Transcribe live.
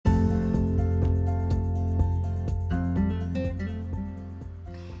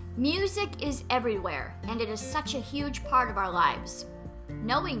Music is everywhere, and it is such a huge part of our lives.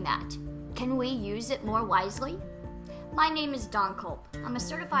 Knowing that, can we use it more wisely? My name is Dawn Culp. I'm a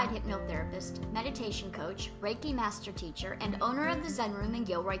certified hypnotherapist, meditation coach, Reiki master teacher, and owner of the Zen Room in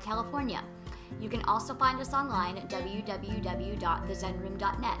Gilroy, California. You can also find us online at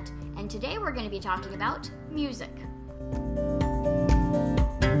www.thezenroom.net. And today we're going to be talking about music.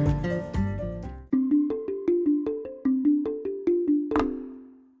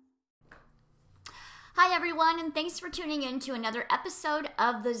 Hi everyone, and thanks for tuning in to another episode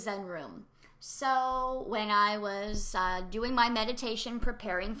of the Zen Room. So when I was doing my meditation,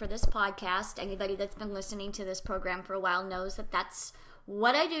 preparing for this podcast, anybody that's been listening to this program for a while knows that that's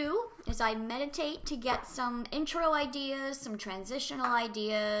what I do, is I meditate to get some intro ideas, some transitional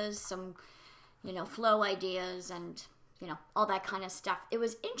ideas, some, flow ideas, and, all that kind of stuff. It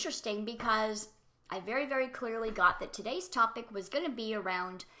was interesting because I very, very clearly got that today's topic was going to be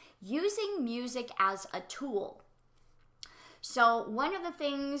around using music as a tool. So one of the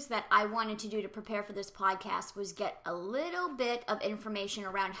things that I wanted to do to prepare for this podcast was get a little bit of information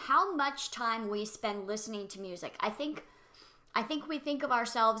around how much time we spend listening to music. I think we think of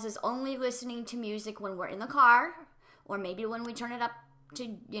ourselves as only listening to music when we're in the car, or maybe when we turn it up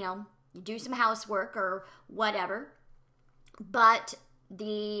to, do some housework or whatever. But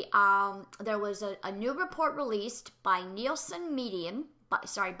there was a new report released by Nielsen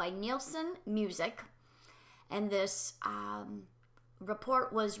Music, and this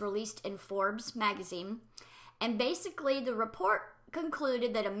report was released in Forbes magazine, and basically the report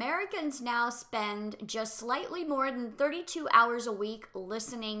concluded that Americans now spend just slightly more than 32 hours a week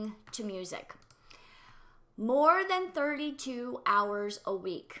listening to music. More than 32 hours a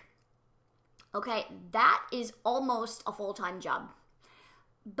week. Okay, that is almost a full-time job.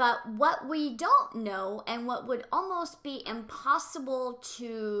 But what we don't know, and what would almost be impossible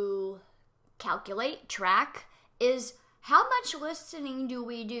to calculate, track, is how much listening do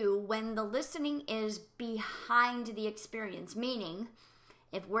we do when the listening is behind the experience? Meaning,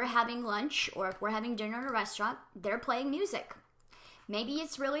 if we're having lunch or if we're having dinner in a restaurant, they're playing music. Maybe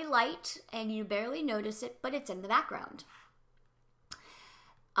it's really light and you barely notice it, but it's in the background.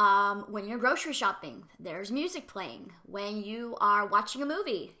 When you're grocery shopping, there's music playing. When you are watching a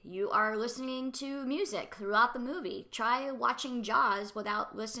movie, you are listening to music throughout the movie. Try watching Jaws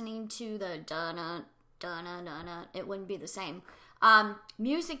without listening to the da-na, da-na, da-na. It wouldn't be the same.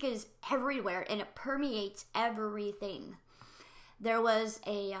 Music is everywhere, and it permeates everything. There was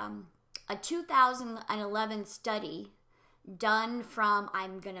a 2011 study done from,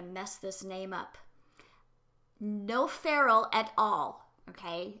 I'm going to mess this name up, No Farrell et al.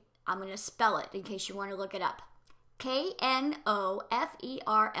 Okay, I'm going to spell it in case you want to look it up.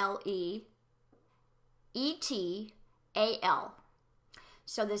 KNOFERLEETAL.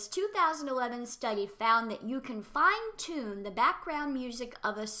 So this 2011 study found that you can fine-tune the background music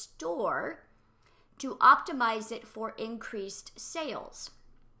of a store to optimize it for increased sales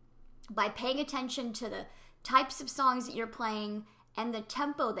by paying attention to the types of songs that you're playing and the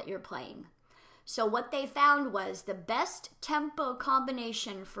tempo that you're playing. So what they found was the best tempo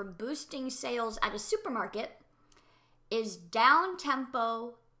combination for boosting sales at a supermarket is down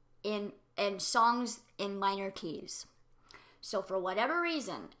tempo in songs in minor keys. So for whatever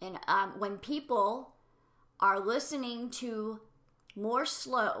reason, and when people are listening to more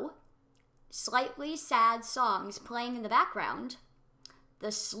slow, slightly sad songs playing in the background,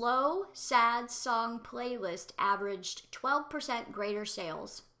 the slow, sad song playlist averaged 12% greater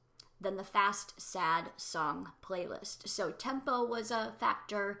sales than the fast, sad song playlist. So tempo was a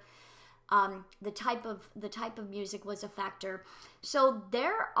factor. The type of music was a factor. So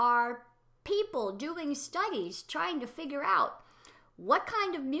there are people doing studies trying to figure out what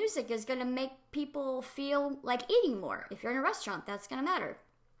kind of music is going to make people feel like eating more. If you're in a restaurant, that's going to matter.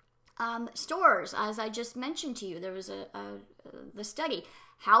 Stores, as I just mentioned to you, there was the study.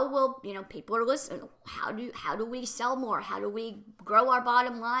 How will, people are listening. How do we sell more? How do we grow our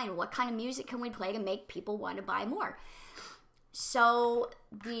bottom line? What kind of music can we play to make people want to buy more? So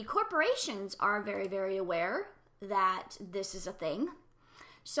the corporations are very, very aware that this is a thing.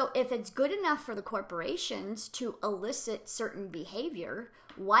 So if it's good enough for the corporations to elicit certain behavior,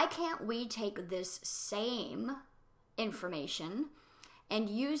 why can't we take this same information and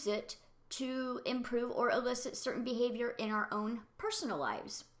use it to improve or elicit certain behavior in our own personal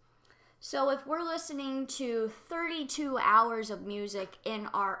lives? So if we're listening to 32 hours of music in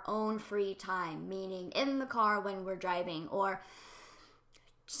our own free time, meaning in the car when we're driving, or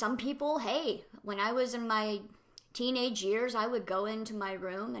some people, hey, when I was in my teenage years, I would go into my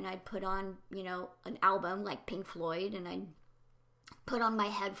room and I'd put on, an album like Pink Floyd, and I'd put on my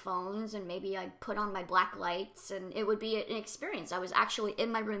headphones and maybe I'd put on my black lights, and it would be an experience. I was actually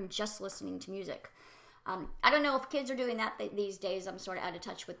in my room just listening to music. I don't know if kids are doing that these days. I'm sort of out of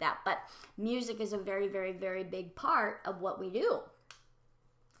touch with that. But music is a very, very, very big part of what we do.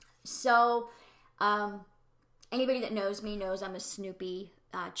 So anybody that knows me knows I'm a Snoopy,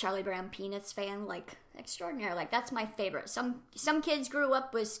 Charlie Brown Peanuts fan, like extraordinary. Like that's my favorite. Some kids grew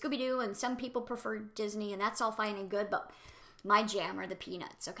up with Scooby-Doo and some people prefer Disney, and that's all fine and good. But my jam are the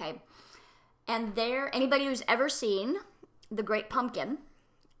Peanuts, okay? And anybody who's ever seen The Great Pumpkin,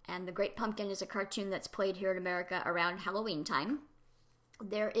 and The Great Pumpkin is a cartoon that's played here in America around Halloween time.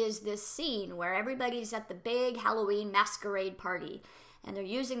 There is this scene where everybody's at the big Halloween masquerade party, and they're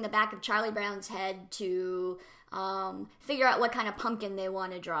using the back of Charlie Brown's head to figure out what kind of pumpkin they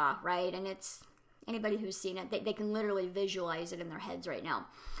want to draw, right? And it's, anybody who's seen it, they can literally visualize it in their heads right now.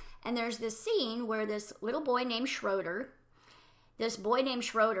 And there's this scene where this little boy named Schroeder,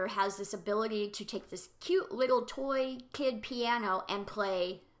 has this ability to take this cute little toy kid piano and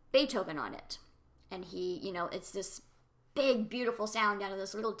play Beethoven on it. And it's this big, beautiful sound out of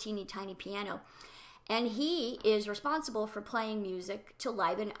this little teeny tiny piano. And he is responsible for playing music to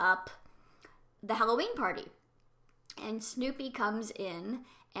liven up the Halloween party. And Snoopy comes in,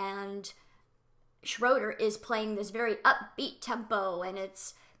 and Schroeder is playing this very upbeat tempo, and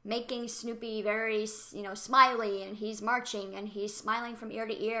it's making Snoopy very, smiley, and he's marching, and he's smiling from ear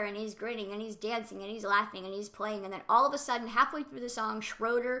to ear, and he's grinning, and he's dancing, and he's laughing, and he's playing. And then all of a sudden, halfway through the song,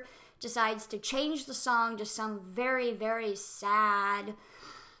 Schroeder decides to change the song to some very, very sad,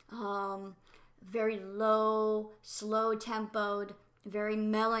 very low, slow-tempoed, very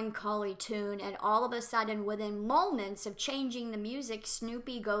melancholy tune. And all of a sudden, within moments of changing the music,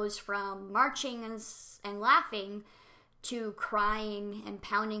 Snoopy goes from marching and laughing to crying and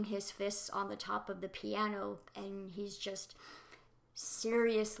pounding his fists on the top of the piano, and he's just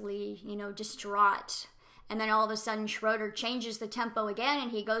seriously, distraught. And then all of a sudden Schroeder changes the tempo again,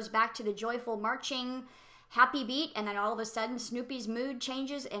 and he goes back to the joyful marching happy beat, and then all of a sudden Snoopy's mood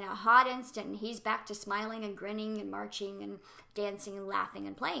changes in a hot instant, and he's back to smiling and grinning and marching and dancing and laughing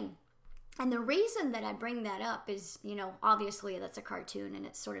and playing. And the reason that I bring that up is, obviously that's a cartoon and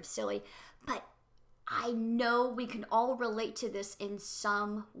it's sort of silly, but I know we can all relate to this in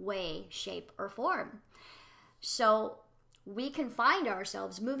some way, shape, or form. So we can find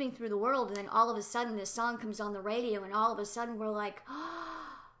ourselves moving through the world, and then all of a sudden this song comes on the radio, and all of a sudden we're like,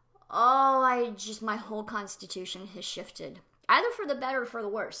 my whole constitution has shifted. Either for the better or for the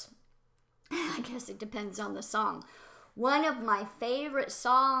worse. I guess it depends on the song. One of my favorite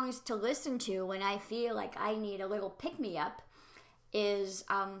songs to listen to when I feel like I need a little pick-me-up is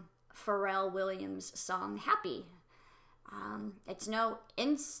Pharrell Williams' song Happy. It's no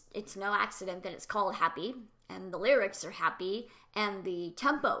accident that it's called Happy, and the lyrics are happy, and the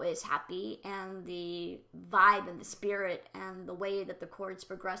tempo is happy, and the vibe and the spirit and the way that the chords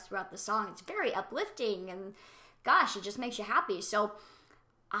progress throughout the song, it's very uplifting, and gosh, it just makes you happy. So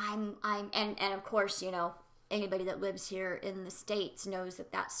and of course, anybody that lives here in the States knows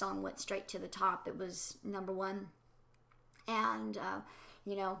that song went straight to the top. It was number one. And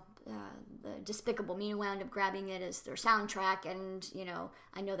the Despicable Me wound up grabbing it as their soundtrack, and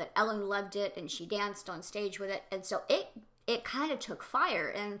I know that Ellen loved it and she danced on stage with it, and so it kind of took fire.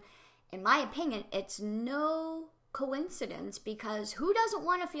 And in my opinion, it's no coincidence, because who doesn't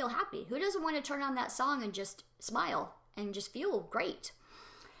want to feel happy? Who doesn't want to turn on that song and just smile and just feel great?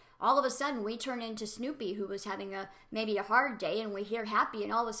 All of a sudden we turn into Snoopy, who was having maybe a hard day, and we hear Happy,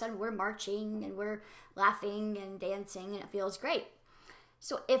 and all of a sudden we're marching and we're laughing and dancing, and it feels great.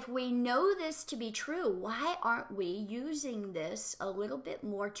 So if we know this to be true, why aren't we using this a little bit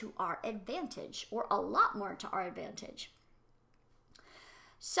more to our advantage, or a lot more to our advantage?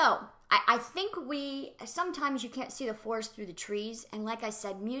 So I think sometimes you can't see the forest through the trees. And like I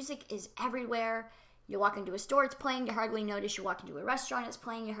said, music is everywhere. You walk into a store, it's playing, you hardly notice. You walk into a restaurant, it's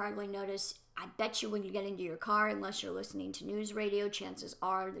playing, you hardly notice. I bet you when you get into your car, unless you're listening to news radio, chances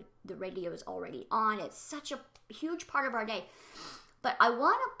are the radio is already on. It's such a huge part of our day. But I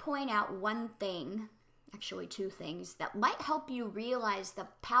want to point out one thing, actually two things, that might help you realize the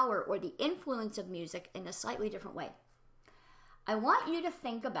power or the influence of music in a slightly different way. I want you to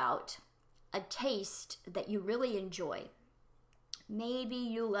think about a taste that you really enjoy. Maybe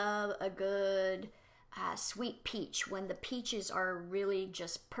you love a good sweet peach when the peaches are really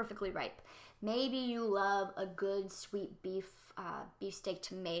just perfectly ripe. Maybe you love a good sweet beefsteak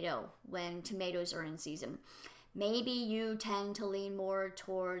tomato when tomatoes are in season. Maybe you tend to lean more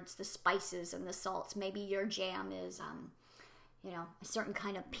towards the spices and the salts. Maybe your jam is, a certain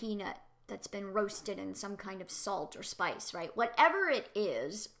kind of peanut that's been roasted in some kind of salt or spice, right? Whatever it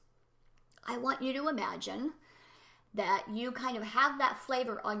is, I want you to imagine that you kind of have that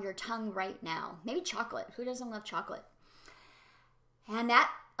flavor on your tongue right now. Maybe chocolate. Who doesn't love chocolate? And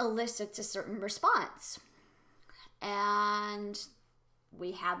that elicits a certain response. And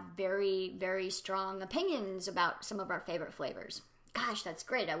we have very, very strong opinions about some of our favorite flavors. Gosh, that's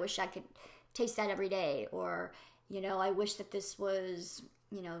great. I wish I could taste that every day. Or, I wish that this was,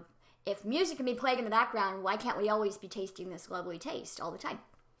 if music can be playing in the background, why can't we always be tasting this lovely taste all the time?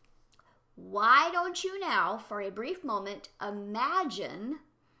 Why don't you now, for a brief moment, imagine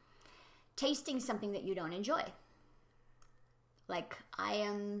tasting something that you don't enjoy? Like, I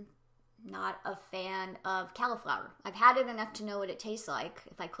am not a fan of cauliflower. I've had it enough to know what it tastes like.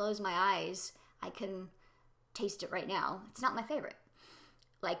 If I close my eyes, I can taste it right now. It's not my favorite,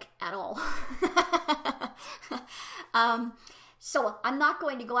 like, at all. So I'm not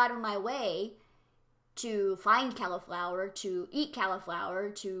going to go out of my way to find cauliflower, to eat cauliflower,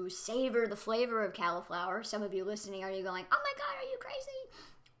 to savor the flavor of cauliflower. Some of you listening, are you going, oh my God, are you crazy?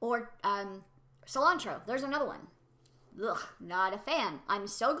 Or cilantro, there's another one. Ugh, not a fan. I'm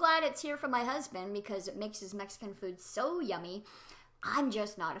so glad it's here from my husband because it makes his Mexican food so yummy. I'm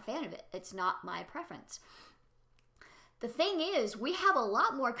just not a fan of it. It's not my preference. The thing is, we have a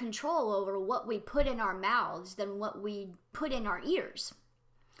lot more control over what we put in our mouths than what we put in our ears.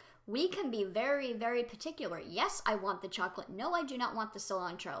 We can be very, very particular. Yes, I want the chocolate. No, I do not want the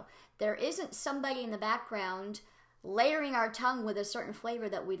cilantro. There isn't somebody in the background layering our tongue with a certain flavor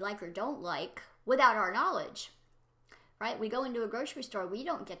that we like or don't like without our knowledge. Right? We go into a grocery store. We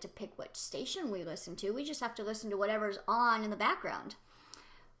don't get to pick which station we listen to. We just have to listen to whatever's on in the background.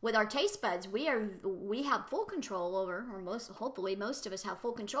 With our taste buds, we have full control over, or hopefully most of us have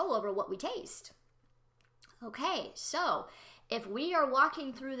full control over what we taste. Okay, so if we are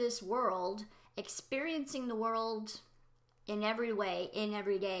walking through this world, experiencing the world in every way, in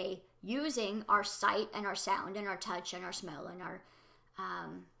every day, using our sight and our sound and our touch and our smell and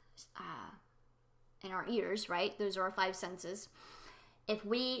our ears, right? Those are our five senses. If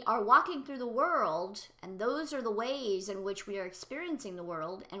we are walking through the world and those are the ways in which we are experiencing the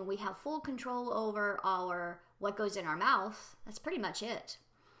world and we have full control over what goes in our mouth, that's pretty much it.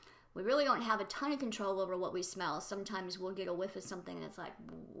 We really don't have a ton of control over what we smell. Sometimes we'll get a whiff of something and it's like,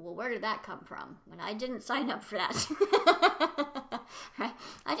 well, where did that come from? But I didn't sign up for that. Right?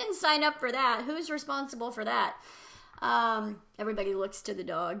 I didn't sign up for that. Who's responsible for that? Everybody looks to the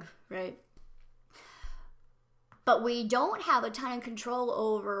dog, right? But we don't have a ton of control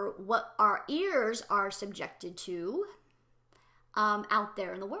over what our ears are subjected to out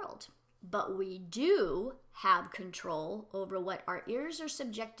there in the world. But we do have control over what our ears are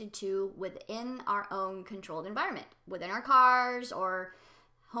subjected to within our own controlled environment, within our cars or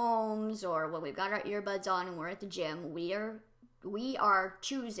homes, or when we've got our earbuds on and we're at the gym. We are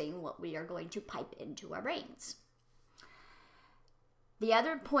choosing what we are going to pipe into our brains. The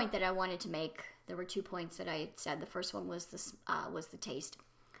other point that I wanted to make, there were 2 points that I had said. The first one was the taste.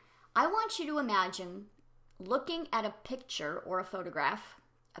 I want you to imagine looking at a picture or a photograph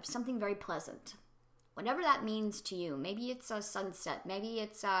of something very pleasant. Whatever that means to you. Maybe it's a sunset. Maybe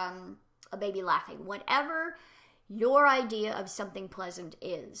it's a baby laughing. Whatever your idea of something pleasant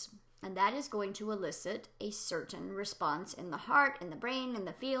is. And that is going to elicit a certain response in the heart, in the brain, in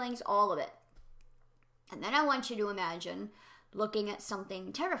the feelings, all of it. And then I want you to imagine looking at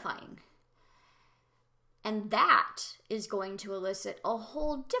something terrifying. And that is going to elicit a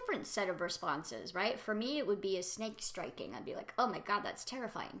whole different set of responses, right? For me, it would be a snake striking. I'd be like, oh my God, that's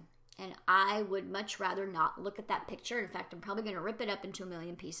terrifying. And I would much rather not look at that picture. In fact, I'm probably going to rip it up into a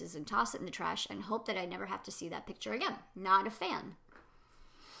million pieces and toss it in the trash and hope that I never have to see that picture again. Not a fan.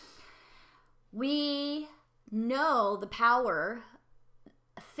 We know the power,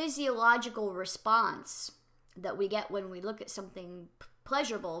 physiological response that we get when we look at something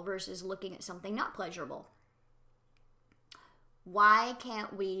pleasurable versus looking at something not pleasurable. Why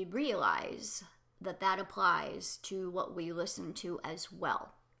can't we realize that that applies to what we listen to as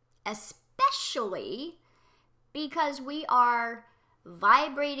well? Especially because we are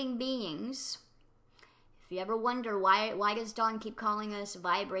vibrating beings. If you ever wonder why does Dawn keep calling us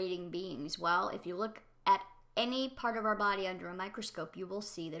vibrating beings? Well, if you look at any part of our body under a microscope, you will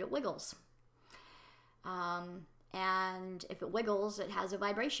see that it wiggles. And if it wiggles, it has a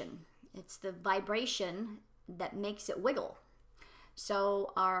vibration. It's the vibration that makes it wiggle.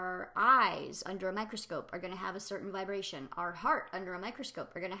 So our eyes under a microscope are going to have a certain vibration. Our heart under a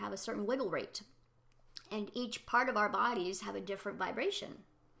microscope are going to have a certain wiggle rate. And each part of our bodies have a different vibration.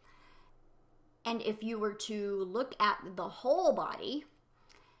 And if you were to look at the whole body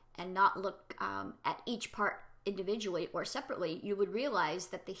and not look at each part individually or separately, you would realize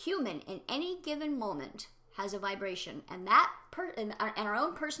that the human in any given moment has a vibration, and and our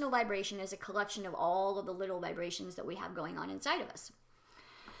own personal vibration is a collection of all of the little vibrations that we have going on inside of us.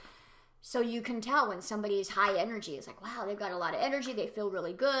 So you can tell when somebody's high energy, it's like, wow, they've got a lot of energy, they feel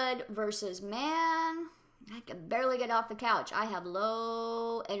really good, versus, man, I can barely get off the couch, I have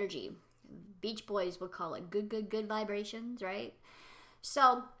low energy. Beach Boys would call it good vibrations, right?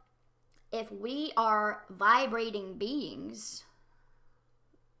 So if we are vibrating beings,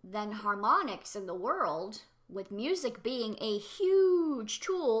 then harmonics in the world, with music being a huge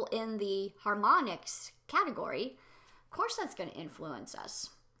tool in the harmonics category, of course that's going to influence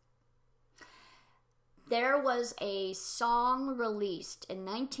us. There was a song released in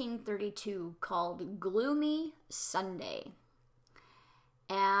 1932 called Gloomy Sunday,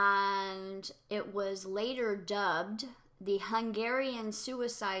 and it was later dubbed the Hungarian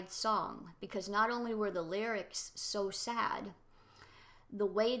suicide song, because not only were the lyrics so sad, the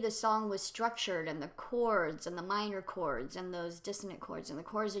way the song was structured and the chords and the minor chords and those dissonant chords and the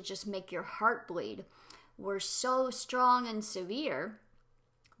chords that just make your heart bleed were so strong and severe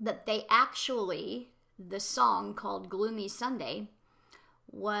that the song called Gloomy Sunday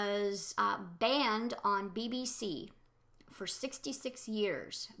was banned on BBC for 66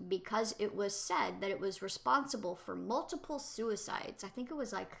 years because it was said that it was responsible for multiple suicides. I think it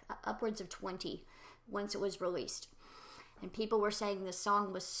was like upwards of 20 once it was released. And people were saying the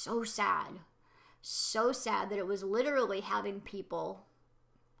song was so sad that it was literally having people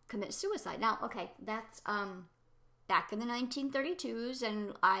commit suicide. Now, okay, that's back in the 1932s,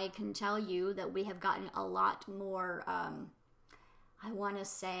 and I can tell you that we have gotten a lot more, I want to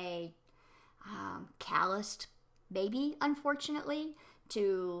say, calloused, maybe, unfortunately,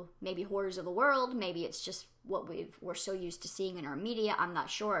 to maybe horrors of the world. Maybe it's just what we're so used to seeing in our media. I'm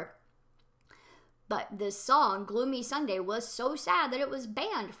not sure. But this song, Gloomy Sunday, was so sad that it was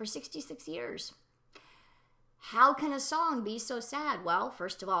banned for 66 years. How can a song be so sad? Well,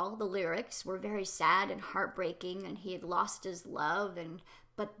 first of all, the lyrics were very sad and heartbreaking, and he had lost his love,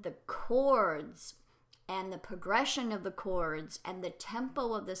 but the chords and the progression of the chords and the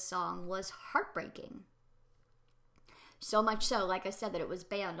tempo of the song was heartbreaking. So much so, like I said, that it was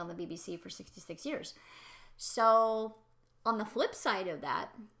banned on the BBC for 66 years. So, on the flip side of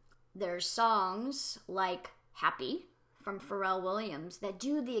that, there's songs like Happy from Pharrell Williams that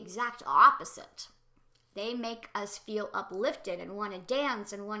do the exact opposite. They make us feel uplifted and want to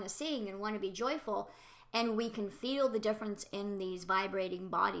dance and want to sing and want to be joyful. And we can feel the difference in these vibrating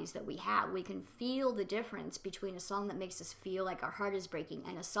bodies that we have. We can feel the difference between a song that makes us feel like our heart is breaking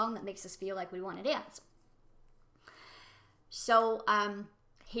and a song that makes us feel like we want to dance. So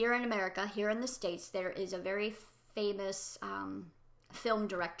here in America, here in the States, there is a very famous film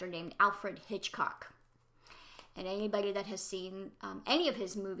director named Alfred Hitchcock. And anybody that has seen any of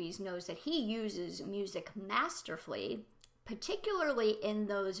his movies knows that he uses music masterfully, particularly in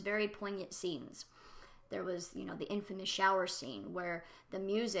those very poignant scenes. There was, the infamous shower scene where the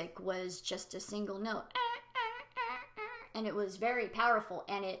music was just a single note. And it was very powerful,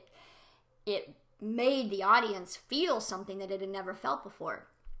 and it made the audience feel something that it had never felt before.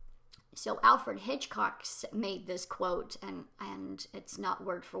 So Alfred Hitchcock made this quote, and it's not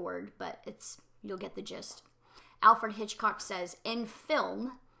word for word, but you'll get the gist. Alfred Hitchcock says, "In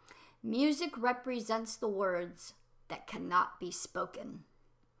film, music represents the words that cannot be spoken."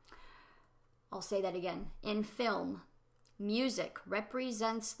 I'll say that again. In film, music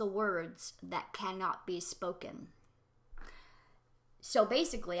represents the words that cannot be spoken. So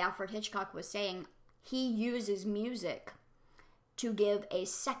basically, Alfred Hitchcock was saying he uses music to give a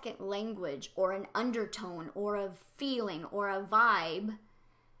second language or an undertone or a feeling or a vibe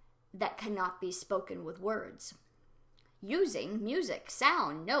that cannot be spoken with words. Using music,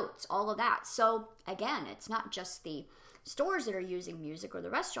 sound, notes, all of that. So again, it's not just the stores that are using music or the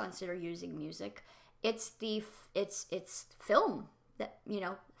restaurants that are using music. It's film that,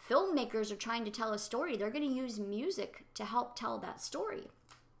 filmmakers are trying to tell a story. They're going to use music to help tell that story.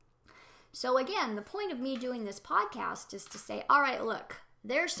 So again, the point of me doing this podcast is to say, all right, look,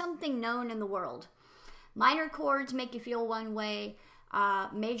 there's something known in the world. Minor chords make you feel one way.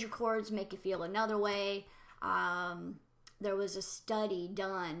 Major chords make you feel another way. There was a study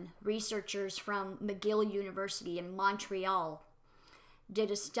done. Researchers from McGill University in Montreal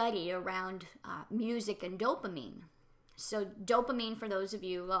did a study around music and dopamine. So dopamine, for those of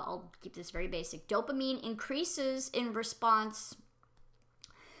you, I'll keep this very basic. Dopamine increases in response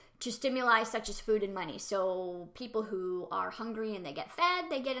to stimuli such as food and money. So people who are hungry and they get fed,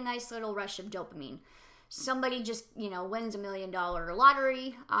 they get a nice little rush of dopamine. somebody just, wins $1 million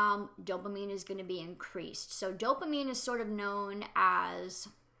lottery, dopamine is going to be increased. So dopamine is sort of known as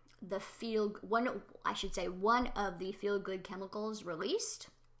one of the feel-good chemicals released.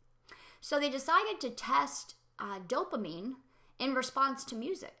 So they decided to test dopamine in response to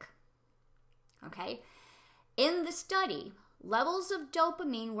music. Okay? In the study, levels of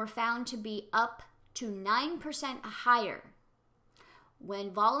dopamine were found to be up to 9% higher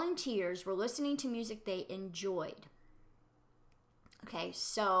when volunteers were listening to music they enjoyed. Okay,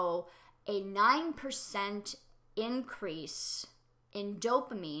 so a 9% increase in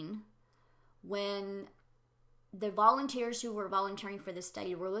dopamine when the volunteers who were volunteering for this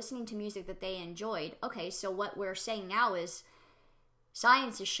study were listening to music that they enjoyed. Okay, so what we're saying now is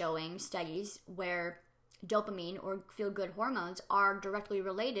science is showing studies where dopamine or feel-good hormones are directly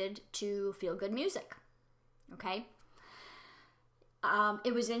related to feel-good music. Okay?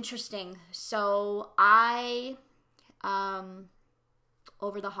 It was interesting. So I,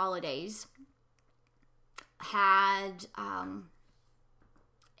 over the holidays, had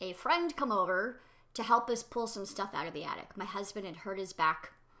a friend come over to help us pull some stuff out of the attic. My husband had hurt his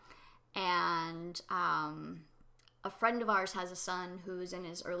back, and a friend of ours has a son who's in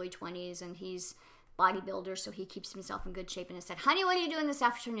his early 20s, and he's bodybuilder, so he keeps himself in good shape. And I said, honey, what are you doing this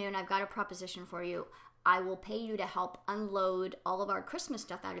afternoon? I've got a proposition for you. I will pay you to help unload all of our Christmas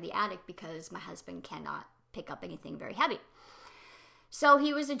stuff out of the attic because my husband cannot pick up anything very heavy. So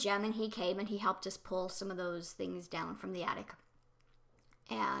he was a gem, and he came and he helped us pull some of those things down from the attic.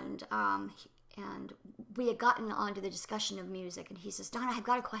 And we had gotten onto the discussion of music, and he says, Donna, I've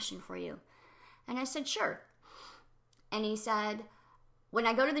got a question for you. And I said, sure. And he said, when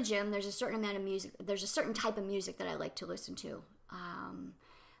I go to the gym, there's a certain amount of music, there's a certain type of music that I like to listen to.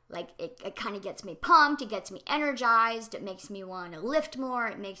 Like it kind of gets me pumped, it gets me energized, it makes me want to lift more,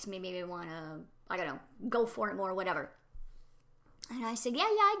 it makes me maybe want to, go for it more, whatever. And I said, yeah,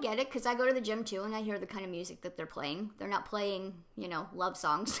 I get it, because I go to the gym too, and I hear the kind of music that they're playing. They're not playing, love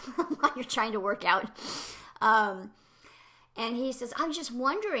songs while you're trying to work out. And he says, I'm just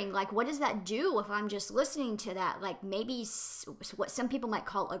wondering, what does that do if I'm just listening to that? Maybe what some people might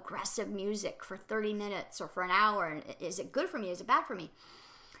call aggressive music for 30 minutes or for an hour. And is it good for me? Is it bad for me?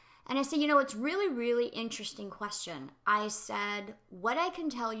 And I said, it's really, really interesting question. I said, what I can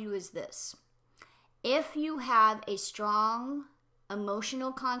tell you is this. If you have a strong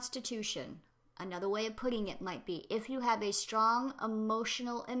emotional constitution, another way of putting it might be, if you have a strong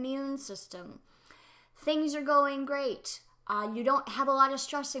emotional immune system, things are going great. You don't have a lot of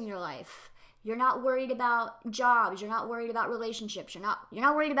stress in your life. You're not worried about jobs. You're not worried about relationships. You're not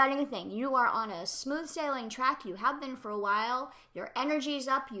worried about anything. You are on a smooth sailing track. You have been for a while. Your energy's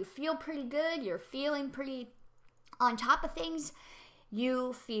up. You feel pretty good. You're feeling pretty on top of things.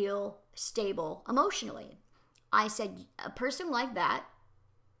 You feel stable emotionally. I said a person like that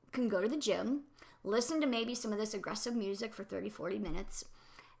can go to the gym, listen to maybe some of this aggressive music for 30, 40 minutes,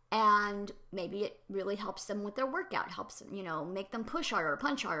 and maybe it really helps them with their workout, helps, make them push harder, or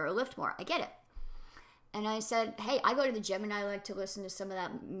punch harder, or lift more. I get it. And I said, hey, I go to the gym and I like to listen to some of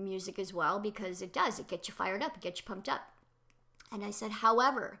that music as well because it gets you fired up, it gets you pumped up. And I said,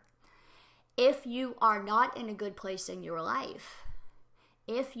 however, if you are not in a good place in your life,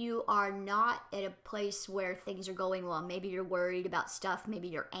 if you are not at a place where things are going well, maybe you're worried about stuff, maybe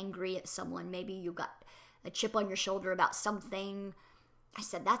you're angry at someone, maybe you got a chip on your shoulder about something, I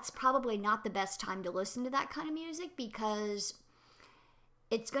said, that's probably not the best time to listen to that kind of music because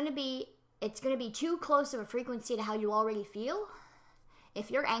it's going to be too close of a frequency to how you already feel. If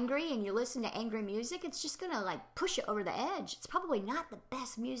you're angry and you listen to angry music, it's just going to push you over the edge. It's probably not the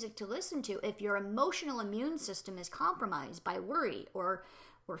best music to listen to if your emotional immune system is compromised by worry or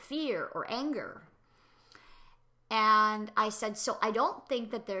fear or anger. And I said, so I don't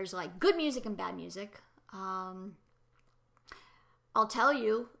think that there's good music and bad music. I'll tell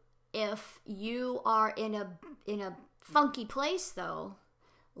you, if you are in a funky place, though,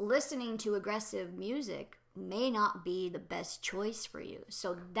 listening to aggressive music may not be the best choice for you.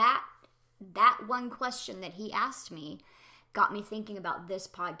 So that one question that he asked me got me thinking about this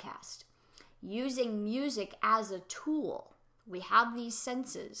podcast. Using music as a tool. We have these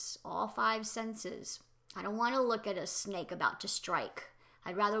senses, all 5 senses. I don't want to look at a snake about to strike.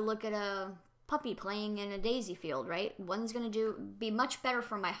 I'd rather look at a puppy playing in a daisy field, right? One's going to be much better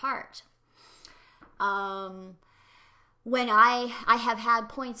for my heart. When I have had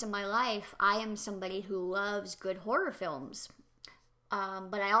points in my life, I am somebody who loves good horror films.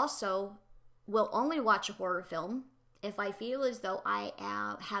 But I also will only watch a horror film if I feel as though I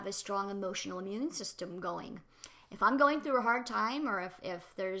have a strong emotional immune system going. If I'm going through a hard time, or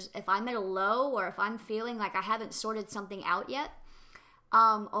if I'm at a low, or if I'm feeling like I haven't sorted something out yet,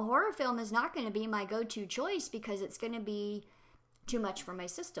 a horror film is not going to be my go-to choice because it's going to be too much for my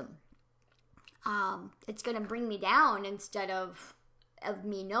system. It's going to bring me down instead of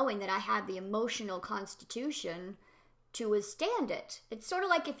me knowing that I have the emotional constitution to withstand it. It's sort of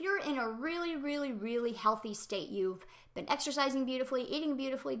like if you're in a really, really, really healthy state, you've been exercising beautifully, eating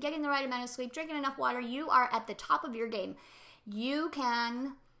beautifully, getting the right amount of sleep, drinking enough water, you are at the top of your game.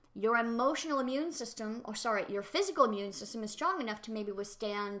 Your emotional immune system, your physical immune system is strong enough to maybe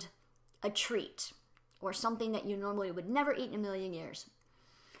withstand a treat or something that you normally would never eat in a million years.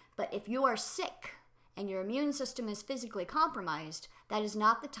 But if you are sick and your immune system is physically compromised, that is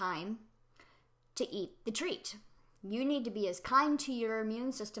not the time to eat the treat. You need to be as kind to your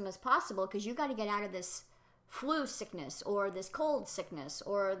immune system as possible because you got to get out of this flu sickness or this cold sickness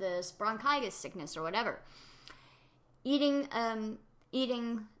or this bronchitis sickness or whatever. Eating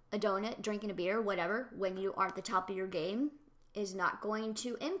a donut, drinking a beer, whatever, when you are at the top of your game is not going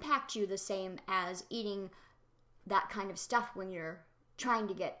to impact you the same as eating that kind of stuff when you're trying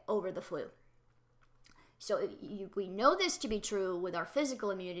to get over the flu. So we know this to be true with our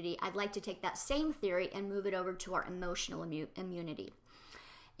physical immunity. I'd like to take that same theory and move it over to our emotional immunity.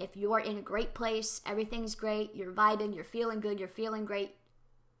 If you are in a great place, everything's great, you're vibing, you're feeling good, you're feeling great,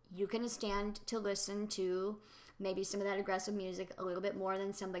 you can stand to listen to maybe some of that aggressive music a little bit more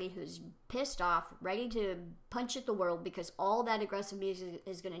than somebody who's pissed off, ready to punch at the world, because all that aggressive music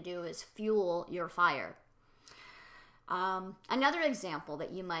is going to do is fuel your fire. Another example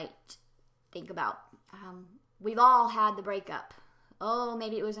that you might think about. We've all had the breakup. Oh,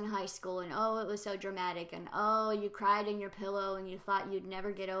 maybe it was in high school, and oh, it was so dramatic, and oh, you cried in your pillow, and you thought you'd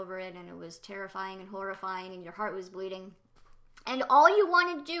never get over it, and it was terrifying and horrifying, and your heart was bleeding. And all you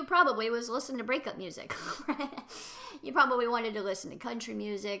wanted to do probably was listen to breakup music. You probably wanted to listen to country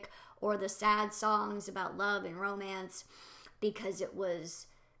music or the sad songs about love and romance because it was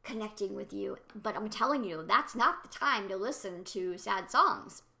connecting with you. But I'm telling you, that's not the time to listen to sad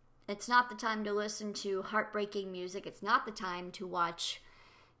songs. It's not the time to listen to heartbreaking music. It's not the time to watch,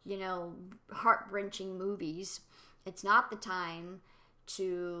 heart-wrenching movies. It's not the time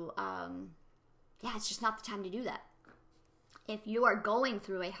to, it's just not the time to do that. If you are going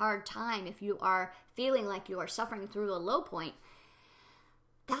through a hard time, if you are feeling like you are suffering through a low point,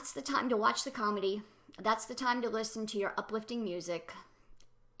 that's the time to watch the comedy. That's the time to listen to your uplifting music.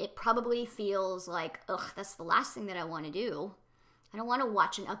 It probably feels like, that's the last thing that I want to do. I don't want to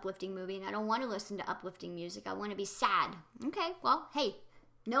watch an uplifting movie, and I don't want to listen to uplifting music. I want to be sad. Okay, well, hey,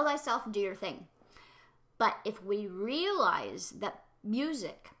 know thyself and do your thing. But if we realize that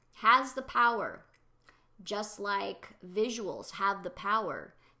music has the power, just like visuals have the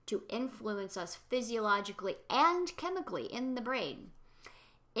power to influence us physiologically and chemically in the brain,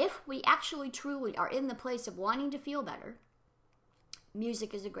 if we actually truly are in the place of wanting to feel better,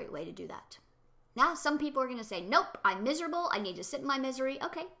 music is a great way to do that. Now, some people are going to say, nope, I'm miserable, I need to sit in my misery.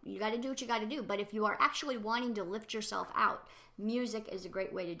 Okay, you got to do what you got to do. But if you are actually wanting to lift yourself out, music is a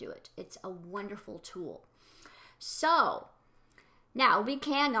great way to do it. It's a wonderful tool. So, now, we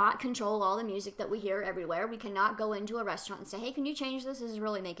cannot control all the music that we hear everywhere. We cannot go into a restaurant and say, hey, can you change this? This is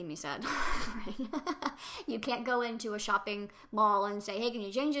really making me sad. Right? You can't go into a shopping mall and say, hey, can you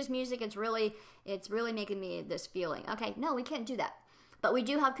change this music? It's really making me this feeling. Okay, no, we can't do that. But we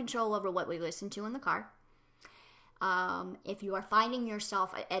do have control over what we listen to in the car. If you are finding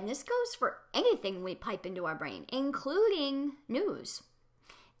yourself, and this goes for anything we pipe into our brain, including news.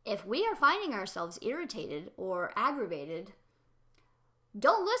 If we are finding ourselves irritated or aggravated,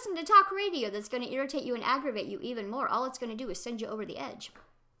 don't listen to talk radio that's going to irritate you and aggravate you even more. All it's going to do is send you over the edge.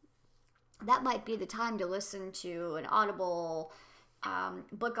 That might be the time to listen to an Audible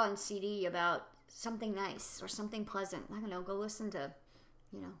book on CD about something nice or something pleasant. I don't know, go listen to,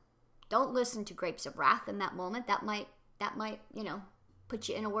 don't listen to Grapes of Wrath in that moment. That might, put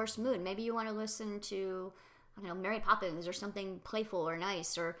you in a worse mood. Maybe you want to listen to, Mary Poppins or something playful or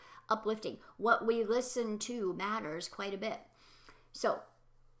nice or uplifting. What we listen to matters quite a bit. So,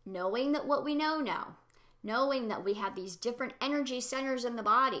 knowing that what we know now, knowing that we have these different energy centers in the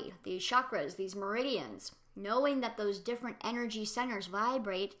body, these chakras, these meridians, knowing that those different energy centers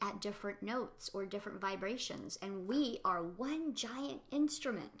vibrate at different notes or different vibrations, and we are one giant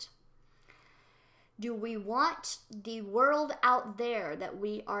instrument. Do we want the world out there that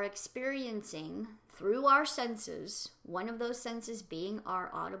we are experiencing through our senses, one of those senses being our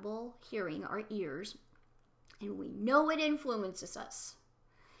audible hearing, our ears, and we know it influences us.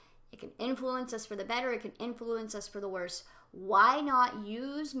 It can influence us for the better. It can influence us for the worse. Why not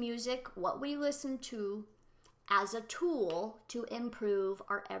use music, what we listen to, as a tool to improve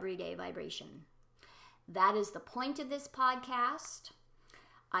our everyday vibration. That is the point of this podcast.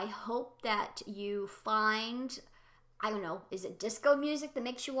 I hope that you find, I don't know, is it disco music that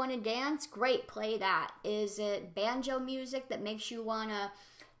makes you want to dance? Great, play that. Is it banjo music that makes you want to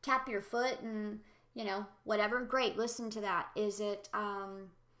tap your foot and, whatever? Great, listen to that. Is it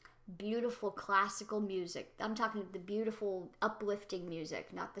beautiful classical music? I'm talking the beautiful uplifting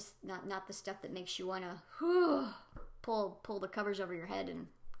music, not the stuff that makes you want to pull the covers over your head and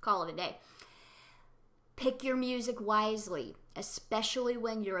call it a day. Pick your music wisely, especially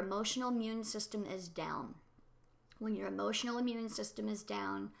when your emotional immune system is down. When your emotional immune system is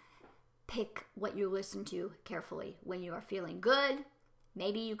down, pick what you listen to carefully. When you are feeling good,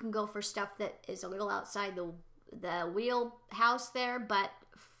 maybe you can go for stuff that is a little outside the wheelhouse there, but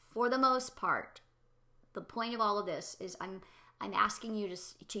for the most part, the point of all of this is I'm asking you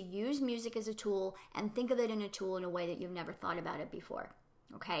to use music as a tool and think of it in a tool in a way that you've never thought about it before.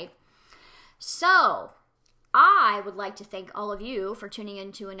 Okay? So, I would like to thank all of you for tuning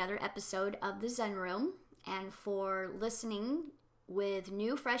into another episode of The Zen Room and for listening with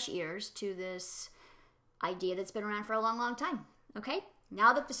new, fresh ears to this idea that's been around for a long, long time. Okay?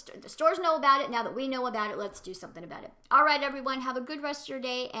 Now that the stores know about it, now that we know about it, let's do something about it. All right, everyone, have a good rest of your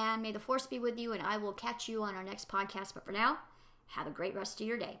day, and may the force be with you, and I will catch you on our next podcast. But for now, have a great rest of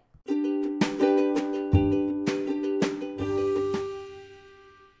your day.